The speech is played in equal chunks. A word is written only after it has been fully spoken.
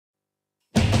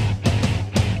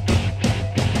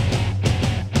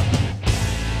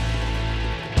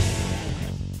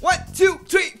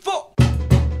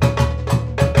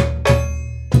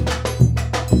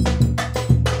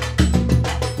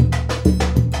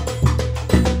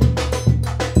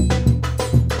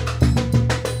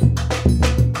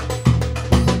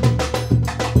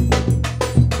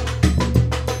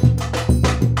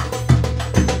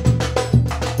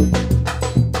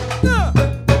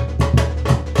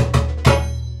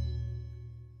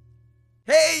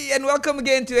everybody, and welcome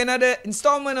again to another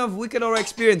installment of Wicked Aura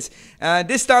Experience.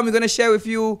 This time we're going to share with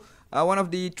you one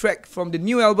of the track from the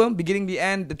new album, Beginning the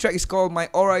End. The track is called My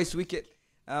Aura is Wicked.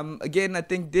 Again, I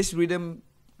think this rhythm,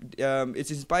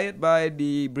 it's inspired by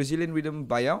the Brazilian rhythm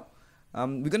Baião.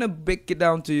 We're going to break it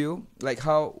down to you, like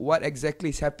what exactly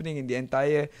is happening in the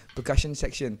entire percussion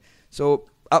section. So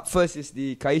up first is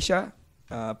the caixa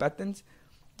patterns.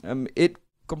 It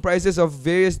comprises of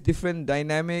various different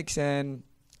dynamics and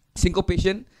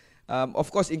syncopation,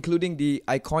 of course including the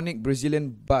iconic Brazilian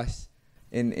bass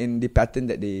in the pattern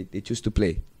that they choose to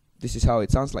play. This is how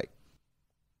it sounds like.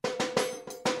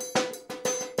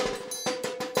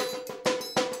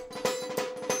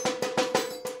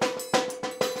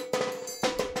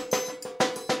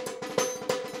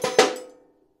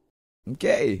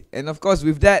 Okay, and of course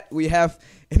with that we have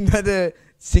another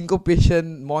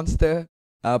syncopation monster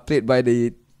played by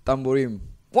the tamborim.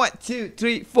 1, 2,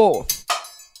 3, 4.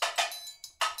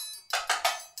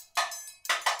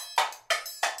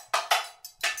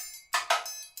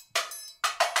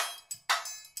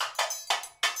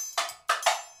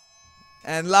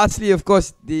 And lastly, of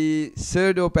course, the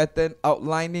surdo pattern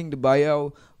outlining the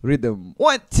Baião rhythm.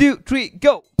 1, 2, 3,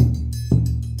 go!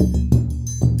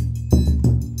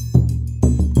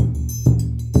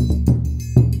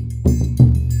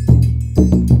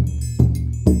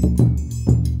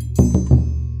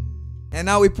 And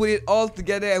now we put it all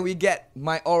together and we get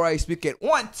My Aura is Wicked.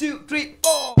 1, 2, 3,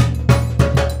 4.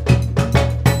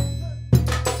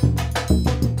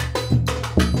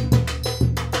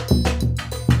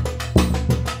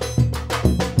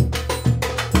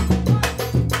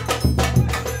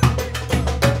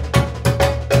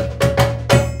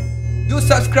 Do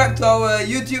subscribe to our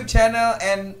YouTube channel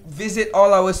and visit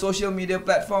all our social media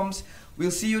platforms.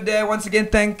 We'll see you there. Once again,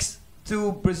 thanks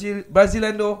to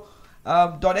Brasilando.sg.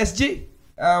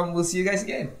 We'll see you guys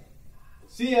again.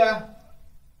 See ya.